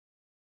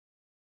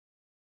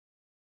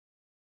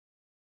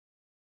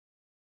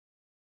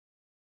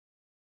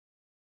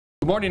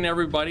Good morning,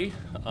 everybody,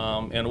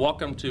 and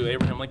welcome to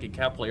Abraham Lincoln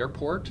Capital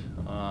Airport.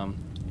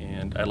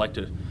 And I'd like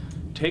to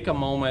take a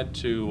moment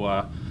to,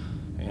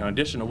 in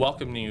addition to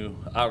welcoming you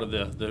out of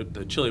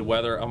the chilly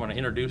weather, I'm going to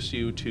introduce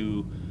you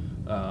to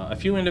a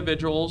few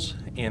individuals,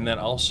 and then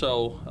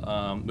also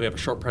we have a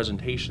short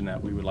presentation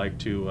that we would like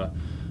to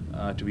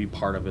be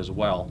part of as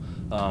well.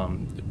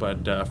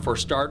 But for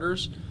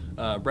starters,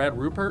 Brad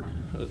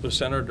Ruppert, the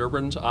Senator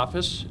Durbin's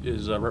office,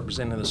 is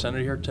representing the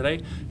Senator here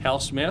today. Hal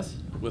Smith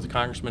with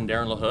Congressman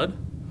Darren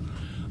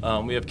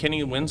LaHood. We have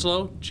Kenny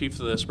Winslow, Chief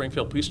of the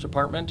Springfield Police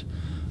Department,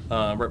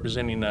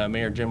 representing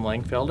Mayor Jim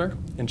Langfelder,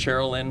 and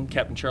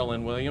Captain Cheryl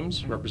Lynn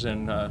Williams,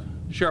 representing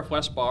Sheriff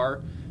Wes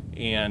Barr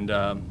and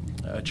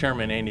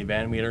Chairman Andy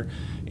Van Meter.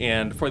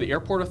 And for the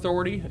Airport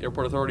Authority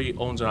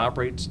owns and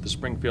operates the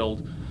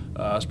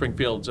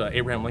Springfield's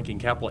Abraham Lincoln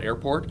Capital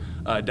Airport.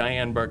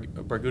 Diane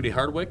Barghouti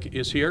Hardwick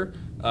is here,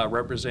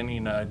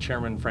 representing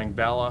Chairman Frank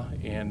Balla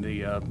and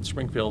the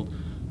Springfield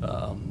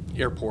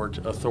Airport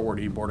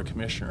Authority Board of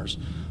Commissioners.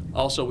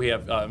 Also, we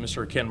have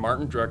Mr. Ken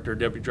Martin,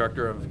 Deputy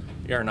Director of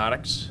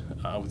Aeronautics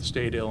with the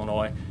state of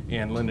Illinois,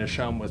 and Linda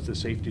Shum with the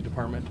Safety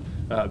Department,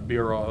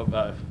 Bureau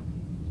of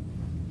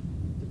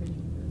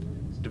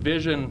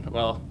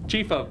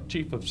Chief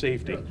of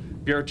Safety,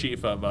 Bureau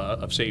Chief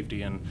of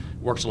Safety, and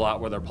works a lot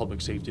with our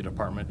Public Safety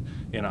Department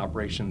in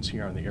operations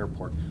here on the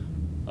airport.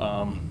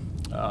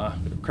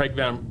 Craig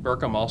Van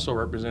Berkom, also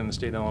representing the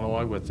state of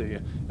Illinois with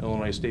the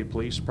Illinois State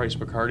Police, Price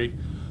McCarty,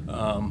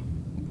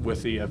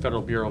 with the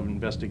Federal Bureau of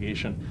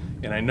Investigation.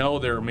 And I know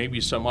there may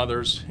be some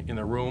others in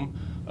the room,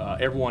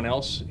 everyone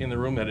else in the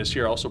room that is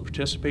here also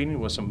participating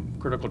with some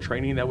critical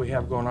training that we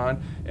have going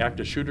on,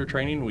 active shooter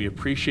training. We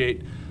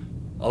appreciate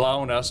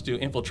allowing us to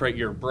infiltrate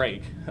your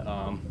break.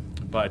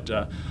 But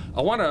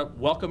I want to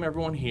welcome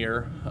everyone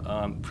here.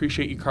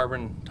 Appreciate you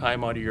carving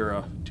time out of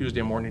your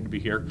Tuesday morning to be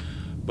here.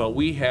 But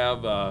we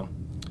have a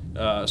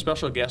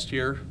special guest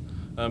here,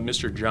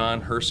 Mr.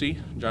 John Hersey.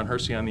 John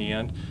Hersey on the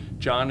end.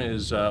 John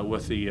is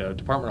with the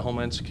Department of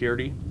Homeland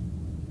Security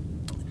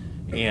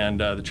and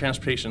the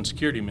Transportation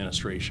Security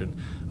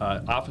Administration.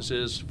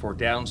 Offices for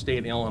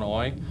downstate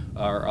Illinois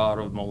are out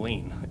of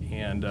Moline.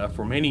 And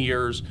for many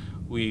years,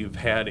 we've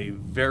had a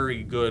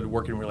very good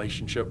working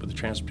relationship with the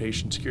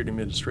Transportation Security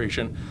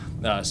Administration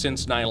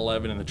since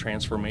 9/11 and the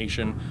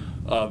transformation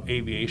of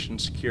aviation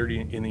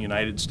security in the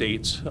United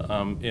States.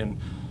 And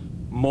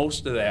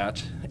most of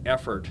that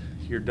effort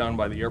here done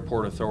by the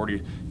Airport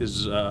Authority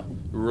has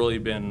really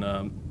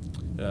been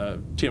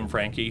Tim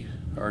Franke,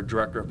 our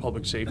Director of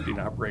Public Safety and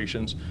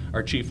Operations,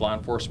 our Chief Law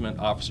Enforcement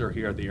Officer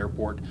here at the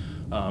airport,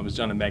 has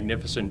done a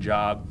magnificent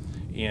job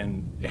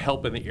in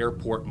helping the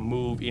airport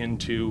move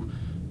into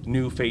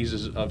new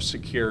phases of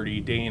security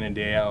day in and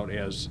day out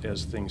as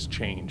things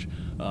change,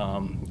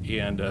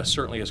 and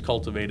certainly has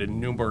cultivated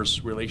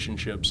numerous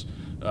relationships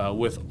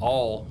with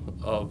all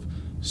of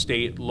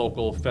state,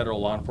 local, federal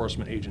law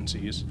enforcement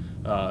agencies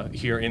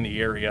here in the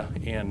area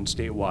and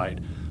statewide.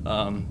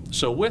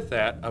 So with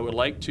that, I would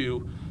like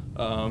to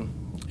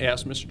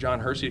ask Mr. John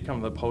Hersey to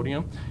come to the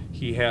podium.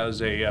 He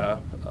has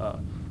a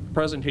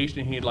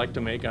presentation he'd like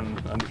to make on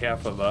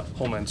behalf of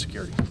Homeland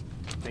Security.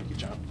 Thank you,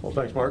 John. Well,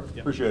 thanks, Mark.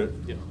 Yeah. Appreciate it.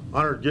 Yeah.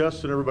 Honored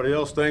guests and everybody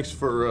else, thanks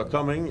for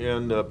coming,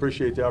 and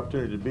appreciate the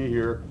opportunity to be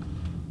here.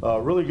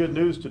 Really good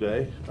news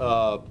today.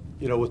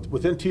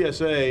 Within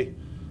TSA,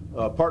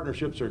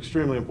 partnerships are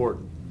extremely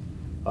important.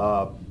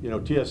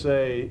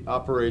 TSA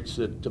operates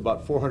at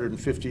about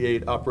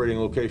 458 operating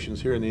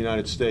locations here in the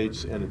United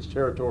States and its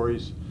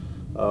territories.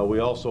 We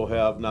also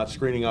have not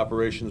screening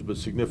operations, but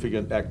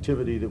significant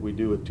activity that we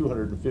do at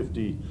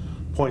 250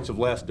 points of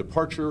last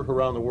departure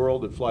around the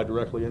world that fly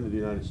directly into the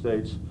United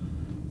States.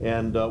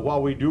 And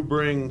while we do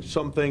bring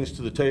some things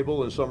to the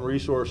table and some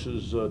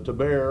resources to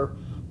bear,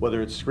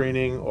 whether it's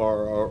screening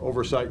or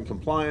oversight and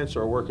compliance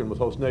or working with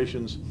host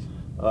nations,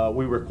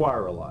 we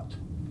require a lot.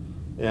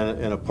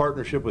 And a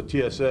partnership with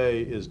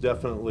TSA is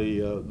definitely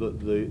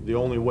the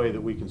only way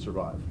that we can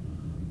survive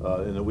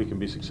and that we can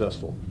be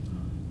successful.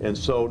 And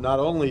so not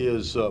only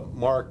is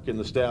Mark and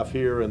the staff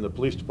here and the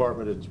police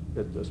department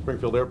at the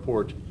Springfield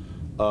Airport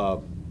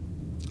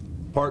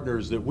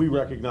partners that we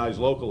recognize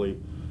locally,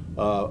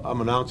 I'm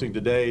announcing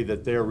today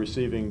that they're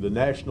receiving the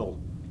National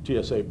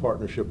TSA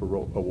Partnership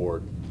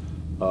Award.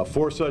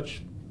 4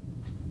 such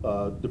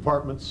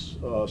departments,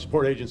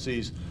 support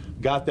agencies,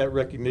 got that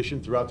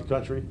recognition throughout the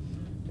country.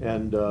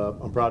 And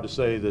I'm proud to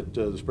say that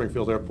the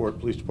Springfield Airport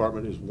Police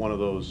Department is one of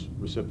those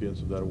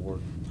recipients of that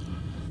award.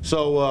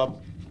 So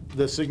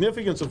the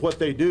significance of what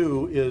they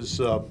do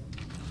is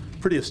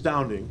pretty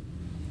astounding.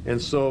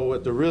 And so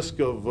at the risk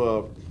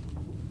of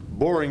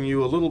boring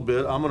you a little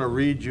bit, I'm going to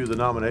read you the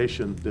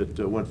nomination that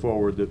went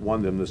forward that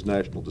won them this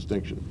national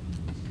distinction.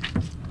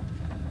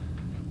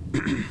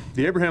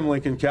 The Abraham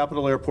Lincoln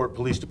Capital Airport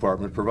Police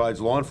Department provides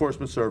law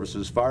enforcement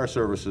services, fire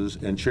services,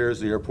 and chairs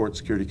the Airport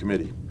Security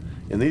Committee.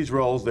 In these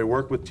roles, they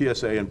work with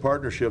TSA in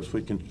partnerships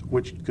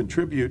which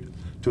contribute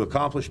to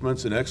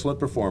accomplishments and excellent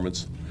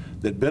performance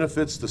that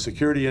benefits the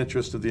security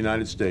interests of the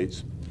United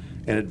States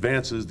and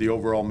advances the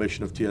overall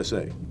mission of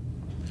TSA.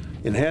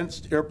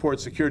 Enhanced airport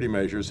security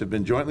measures have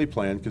been jointly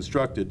planned,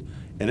 constructed,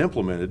 and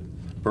implemented,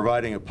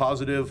 providing a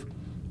positive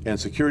and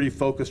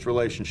security-focused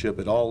relationship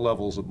at all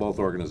levels of both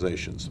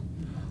organizations.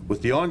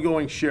 With the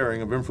ongoing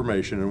sharing of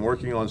information and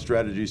working on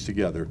strategies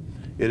together,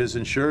 it is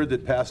ensured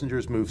that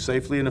passengers move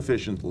safely and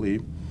efficiently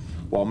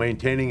while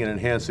maintaining and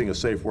enhancing a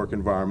safe work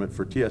environment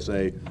for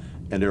TSA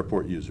and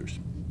airport users.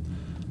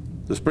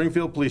 The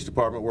Springfield Police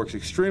Department works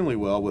extremely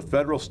well with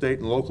federal, state,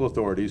 and local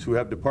authorities who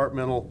have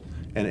departmental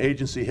and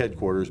agency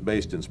headquarters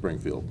based in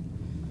Springfield.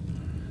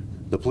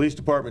 The police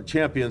department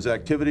champions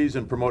activities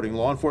in promoting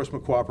law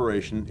enforcement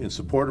cooperation in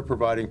support of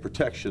providing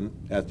protection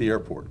at the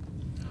airport.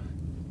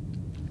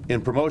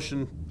 In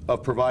promotion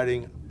of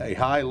providing a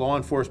high law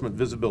enforcement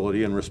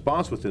visibility and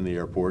response within the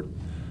airport,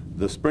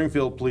 the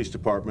Springfield Police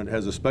Department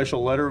has a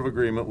special letter of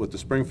agreement with the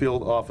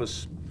Springfield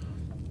office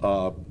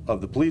of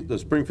the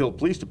Springfield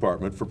Police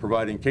Department for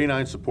providing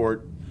canine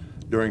support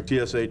during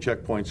TSA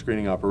checkpoint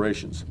screening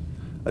operations.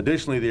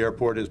 Additionally, the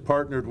airport has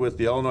partnered with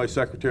the Illinois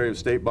Secretary of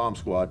State Bomb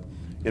Squad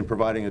in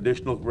providing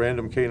additional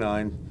random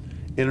canine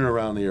in and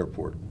around the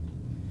airport.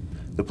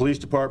 The police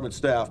department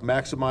staff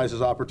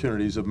maximizes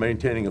opportunities of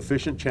maintaining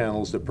efficient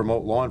channels that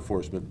promote law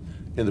enforcement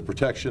in the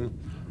protection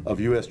of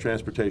U.S.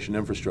 transportation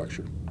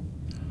infrastructure.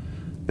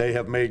 They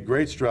have made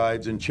great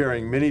strides in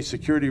chairing many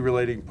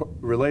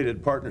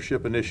security-related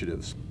partnership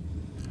initiatives.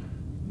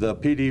 The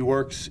PD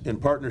works in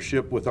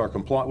partnership with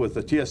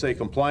the TSA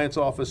Compliance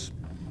Office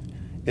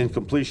in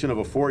completion of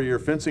a 4-year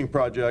fencing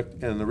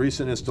project and the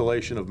recent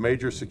installation of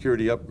major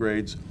security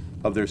upgrades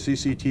of their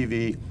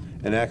CCTV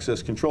and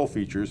access control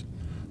features,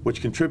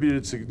 which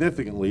contributed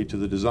significantly to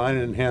the design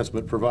and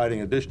enhancement,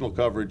 providing additional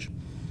coverage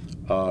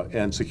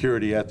and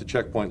security at the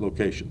checkpoint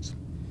locations.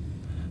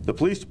 The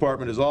police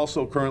department is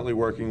also currently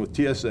working with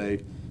TSA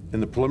in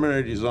the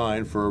preliminary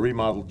design for a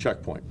remodeled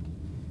checkpoint.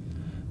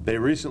 They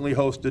recently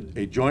hosted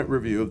a joint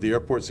review of the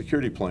airport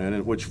security plan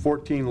in which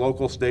 14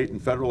 local, state,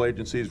 and federal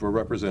agencies were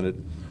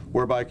represented,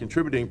 whereby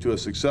contributing to a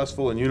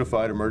successful and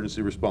unified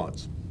emergency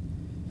response.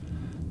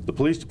 The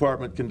police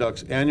department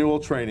conducts annual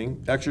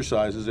training,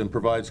 exercises, and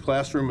provides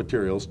classroom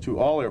materials to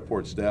all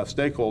airport staff,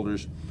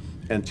 stakeholders,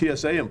 and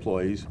TSA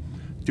employees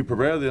to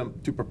prepare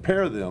them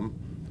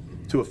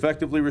to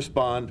effectively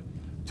respond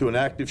to an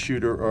active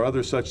shooter or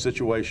other such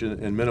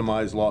situation and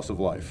minimize loss of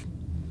life.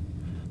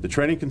 The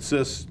training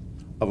consists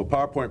of a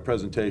PowerPoint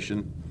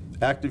presentation,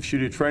 active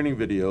shooter training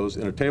videos,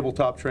 and a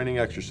tabletop training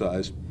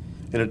exercise,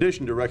 in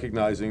addition to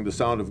recognizing the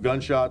sound of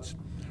gunshots,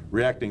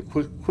 reacting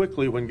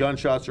quickly when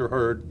gunshots are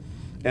heard,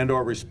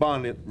 and/or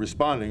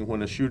responding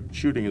when a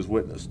shooting is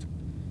witnessed.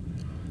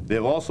 They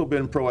have also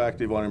been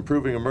proactive on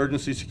improving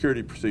emergency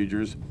security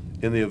procedures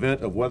in the event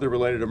of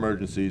weather-related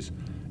emergencies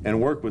and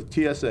work with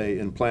TSA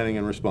in planning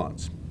and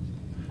response.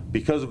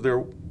 Because of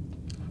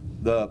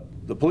the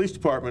police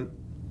department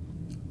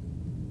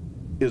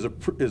is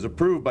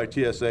approved by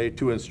TSA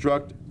to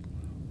instruct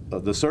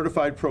the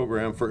certified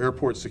program for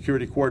airport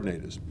security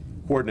coordinators.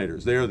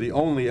 They are the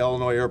only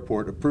Illinois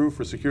airport approved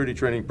for security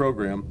training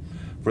program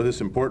for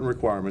this important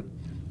requirement,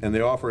 and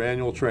they offer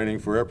annual training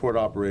for airport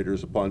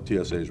operators upon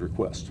TSA's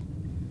request.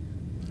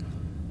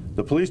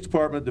 The police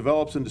department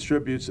develops and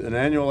distributes an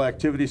annual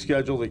activity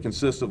schedule that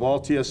consists of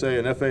all TSA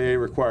and FAA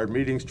required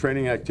meetings,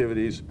 training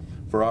activities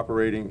for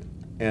operating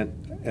an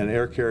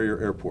air carrier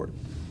airport.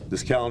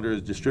 This calendar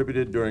is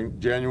distributed during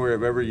January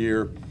of every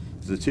year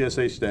to the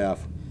TSA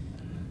staff,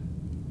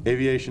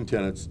 aviation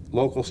tenants,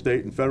 local,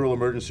 state, and federal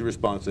emergency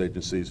response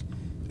agencies,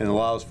 and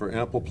allows for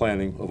ample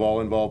planning of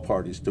all involved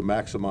parties to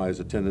maximize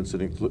attendance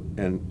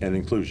and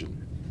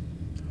inclusion.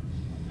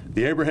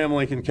 The Abraham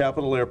Lincoln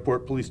Capitol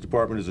Airport Police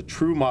Department is a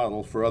true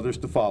model for others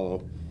to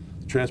follow.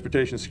 The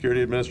Transportation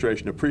Security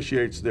Administration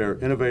appreciates their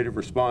innovative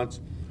response,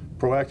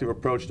 proactive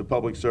approach to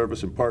public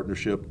service and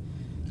partnership,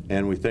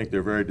 and we think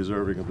they're very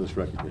deserving of this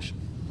recognition.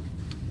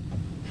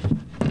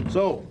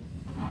 So,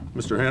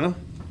 Mr. Hanna.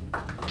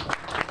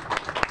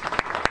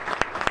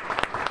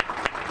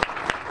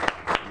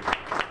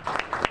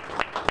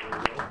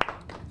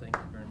 Thank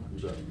you very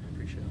much.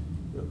 Appreciate it.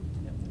 Yep.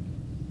 Yeah.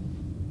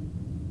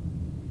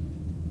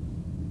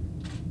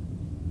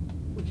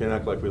 We can't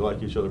act like we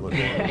like each other much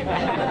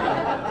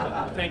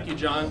longer. Thank you,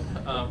 John.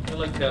 I'd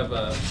like to have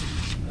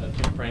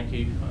Tim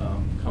Franke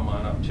come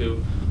on up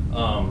too.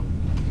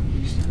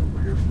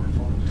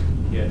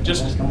 Yeah,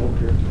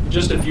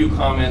 just a few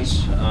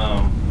comments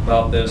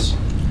about this.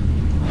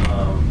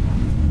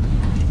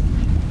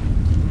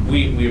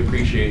 We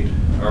appreciate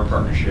our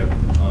partnership,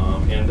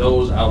 and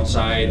those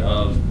outside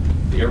of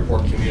the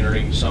airport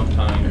community,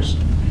 sometimes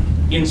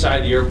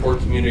inside the airport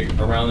community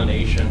around the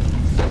nation.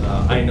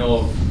 I know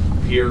of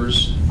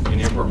peers in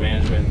airport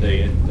management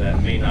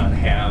that may not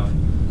have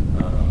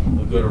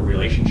a good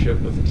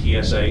relationship with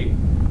the TSA,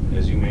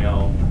 as you may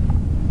all,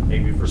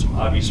 maybe for some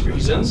obvious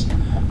reasons,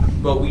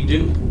 but we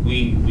do.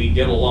 We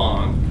get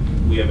along.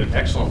 We have an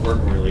excellent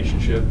working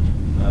relationship.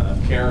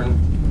 Karen,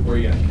 where are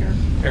you at, Karen?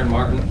 Karen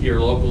Martin here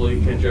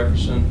locally, Ken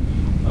Jefferson,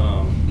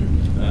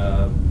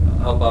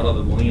 help out of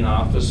the Moline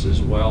office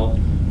as well.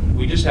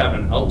 We just have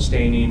an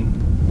outstanding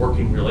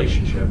working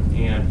relationship.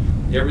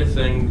 And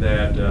everything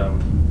that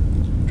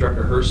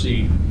Director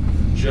Hersey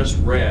just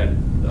read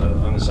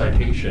on the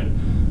citation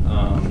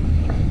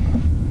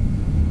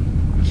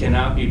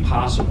cannot be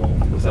possible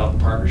without the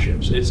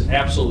partnerships. It's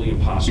absolutely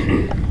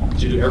impossible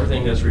to do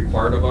everything that's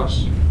required of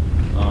us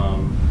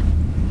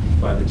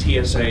by the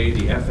TSA,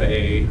 the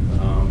FAA,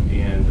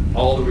 and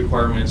all the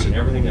requirements and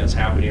everything that's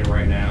happening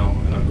right now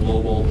in a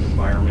global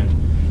environment.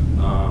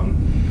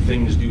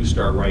 Things do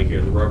start right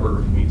here. The rubber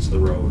meets the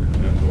road.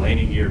 The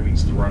landing gear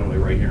meets the runway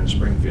right here in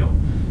Springfield.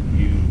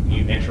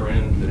 You enter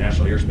in the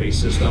National Airspace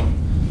System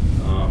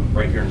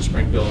right here in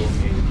Springfield,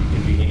 and you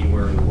can be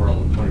anywhere in the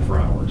world in 24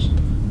 hours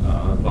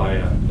by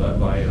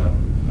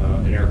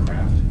an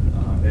aircraft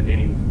at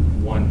any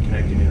one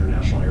connecting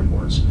international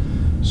airports.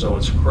 So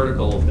it's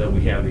critical that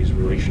we have these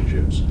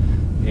relationships.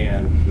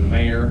 And the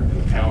mayor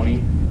and the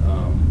county,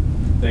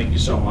 thank you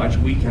so much.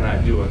 We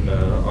cannot do it.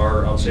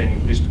 Our outstanding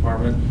police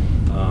department,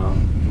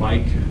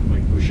 Mike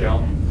Bushell,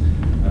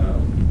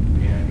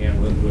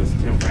 and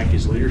with Tim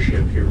Frankie's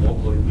leadership here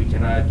locally, we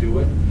cannot do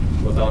it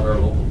without our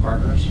local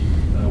partners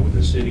with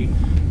the city.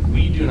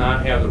 We do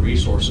not have the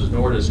resources,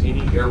 nor does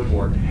any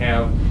airport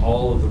have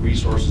all of the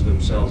resources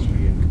themselves to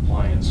be in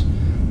compliance.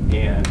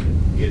 And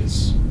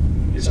it's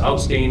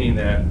outstanding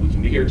that we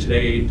can be here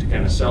today to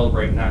kind of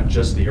celebrate not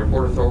just the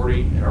airport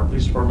authority and our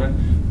police department,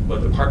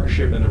 but the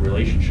partnership and the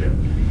relationship.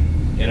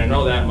 And I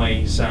know that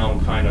might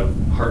sound kind of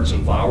hearts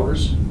and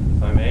flowers,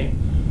 if I may,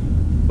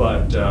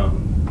 but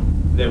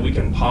that we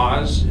can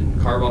pause and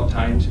carve out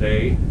time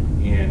today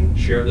and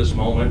share this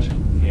moment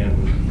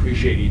and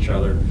appreciate each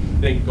other,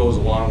 I think goes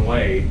a long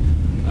way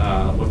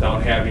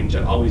without having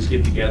to always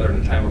get together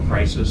in a time of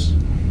crisis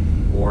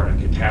or in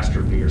a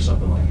catastrophe or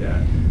something like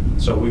that.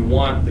 So we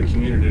want the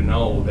community to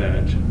know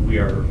that we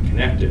are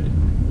connected,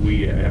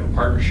 we have a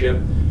partnership,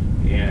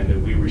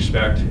 and we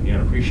respect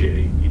and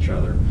appreciate each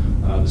other.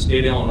 The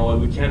state of Illinois,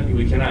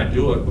 we cannot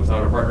do it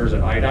without our partners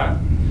at IDOT,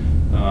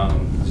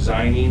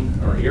 designing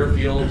our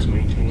airfields,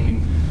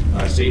 maintaining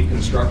safe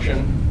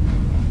construction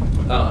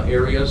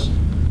areas,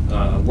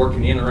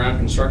 working in and around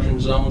construction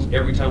zones.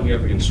 Every time we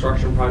have a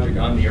construction project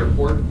on the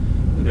airport,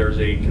 there's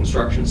a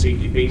construction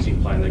safety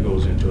pacing plan that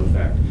goes into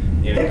effect.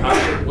 And in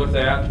concert with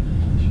that,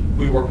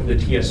 we work with the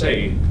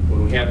TSA.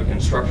 When we have a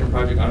construction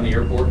project on the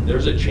airport,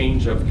 there's a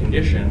change of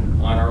condition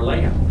on our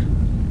layout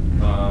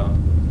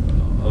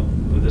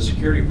of the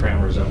security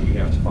parameters that we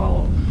have to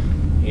follow.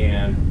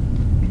 And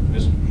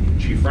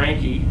Chief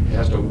Frankie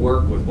has to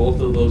work with both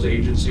of those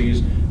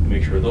agencies to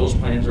make sure those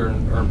plans are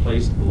in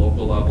place at the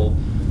local level.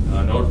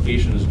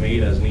 Notification is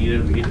made as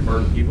needed. We hate to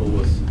burden people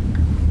with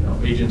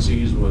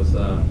agencies with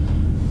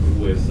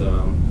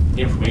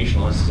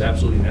information unless it's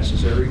absolutely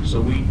necessary.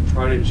 So we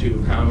try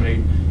to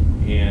accommodate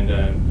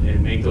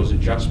and make those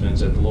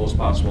adjustments at the lowest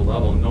possible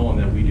level, knowing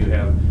that we do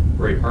have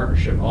great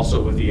partnership.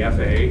 Also with the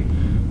FAA,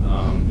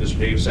 Mr.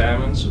 Dave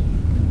Salmons,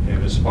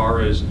 and as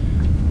far as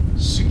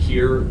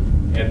security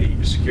at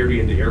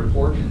the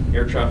airport,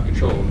 air traffic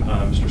control,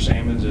 Mr.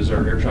 Salmons is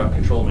our air traffic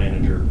control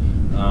manager.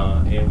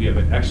 And we have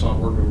an excellent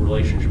working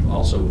relationship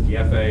also with the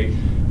FAA,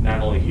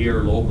 not only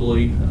here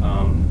locally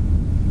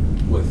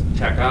with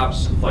Tech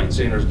Ops, the Flight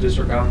Standards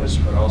District Office,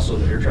 but also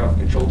the air traffic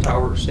control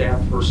tower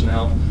staff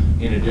personnel,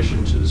 in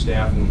addition to the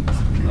staff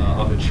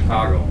up in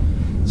Chicago.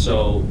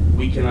 So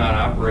we cannot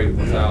operate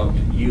without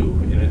you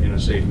in a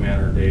safe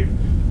manner, Dave,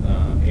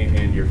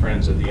 and your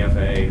friends at the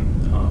FAA.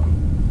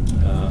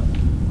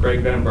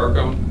 Greg Van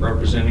Berkom,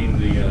 representing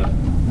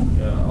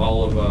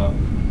all of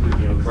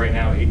right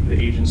now the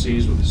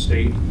agencies with the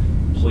state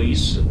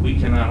police. We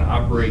cannot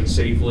operate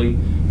safely.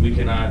 We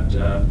cannot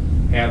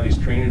have these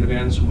training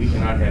events. We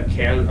cannot have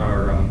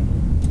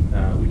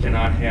we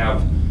cannot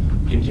have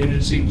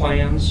contingency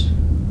plans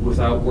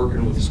without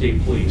working with the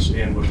state police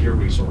and with your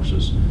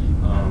resources.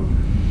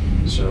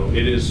 So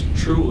it is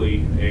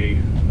truly a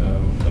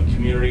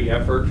community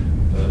effort,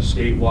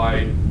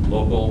 statewide,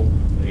 local,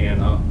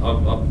 and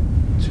up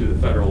to the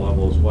federal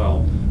level as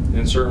well.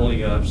 And certainly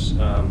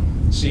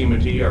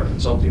CMT, our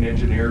consulting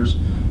engineers,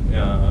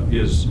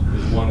 is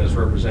one that's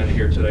represented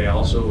here today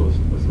also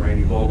with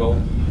Randy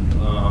Vogel.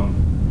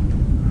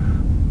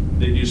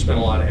 They do spend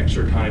a lot of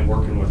extra time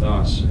working with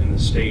us in the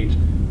state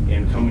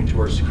and coming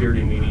to our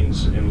security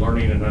meetings and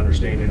learning and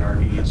understanding our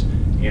needs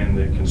and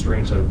the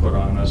constraints that are put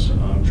on us,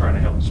 trying to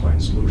help us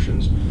find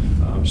solutions.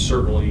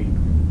 Certainly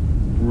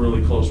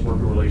really close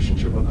working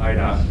relationship with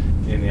IDOT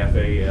and the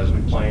FAA as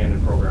we plan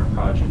and program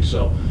projects.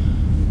 So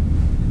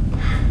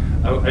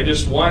I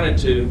just wanted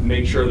to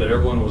make sure that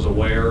everyone was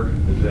aware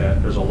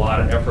that there's a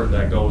lot of effort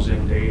that goes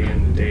in day in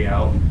and day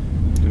out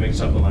to make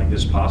something like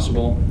this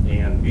possible.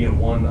 And being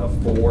one of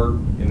 4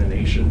 in the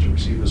nation to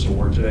receive this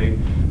award today,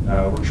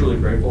 we're truly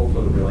grateful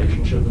for the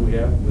relationship that we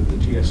have with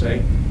the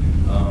TSA.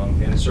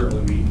 And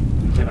certainly we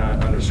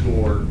cannot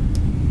underscore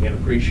and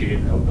appreciate.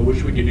 I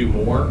wish we could do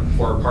more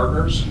for our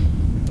partners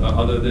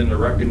other than to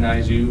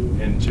recognize you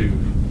and to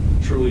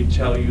truly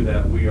tell you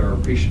that we are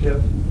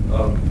appreciative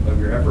of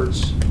your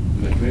efforts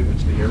and the commitment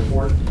to the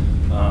airport.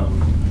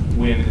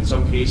 When in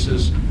some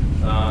cases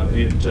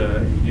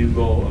you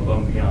go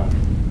above and beyond.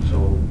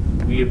 So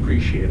we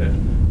appreciate it.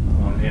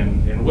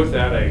 And with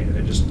that,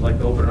 I'd just like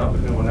to open it up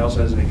if anyone else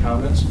has any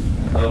comments.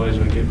 Otherwise,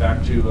 we get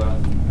back to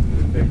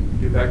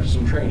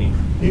some training.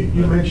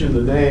 You mentioned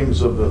the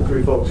names of the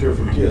three folks here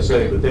from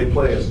TSA, but they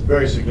play a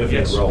very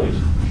significant Yes, role.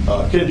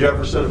 Ken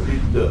Jefferson,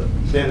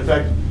 Dan, in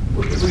fact,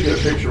 if we get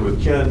a picture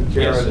with Ken,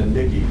 Karen, Yes. and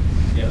Nikki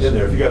Yes. in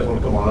there, if you guys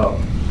want to come on up.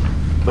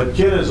 But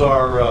Ken is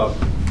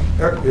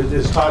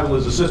his title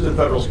is Assistant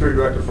Federal Security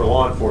Director for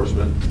Law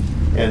Enforcement,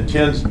 and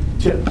Ken's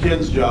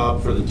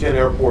job for the 10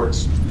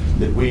 airports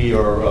that we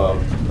are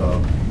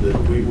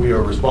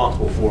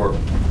responsible for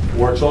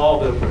works all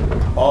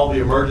the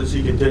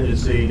emergency,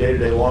 contingency,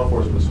 day-to-day law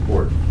enforcement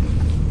support.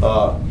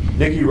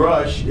 Nikki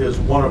Rush is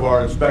one of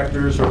our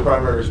inspectors. Her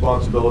primary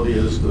responsibility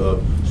is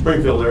the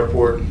Springfield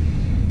Airport,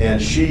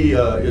 and she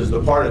is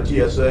the part of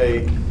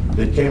TSA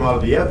that came out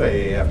of the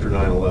FAA after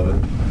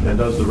 9/11 and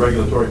does the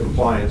regulatory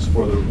compliance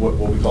for what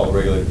we call the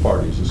regulated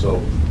parties. And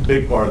so,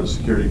 big part of the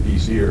security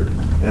piece here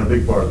and a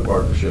big part of the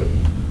partnership.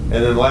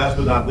 And then last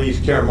but not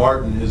least, Karen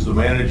Martin is the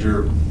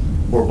manager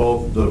for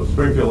both the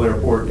Springfield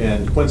Airport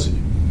and Quincy.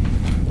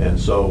 And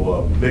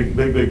so, big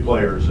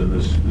players in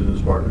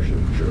this partnership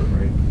for sure.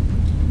 Right.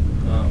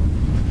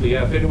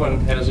 Yeah, if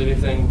anyone has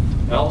anything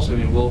else, I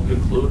mean, we'll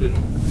conclude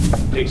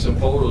and take some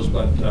photos,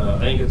 but I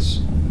think it's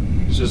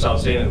just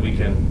outstanding that we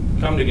can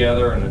come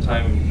together in a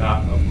time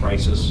not of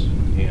crisis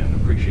and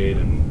appreciate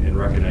and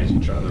recognize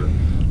each other.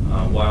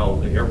 While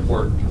the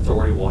airport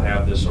authority will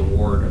have this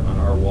award on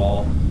our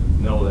wall,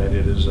 know that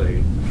it is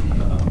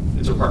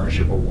it's a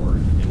partnership award,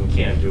 and we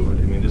can't do it.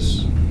 I mean,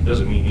 this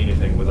doesn't mean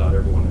anything without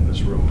everyone in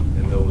this room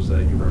and those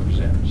that you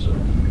represent. So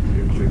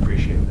we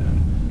appreciate that.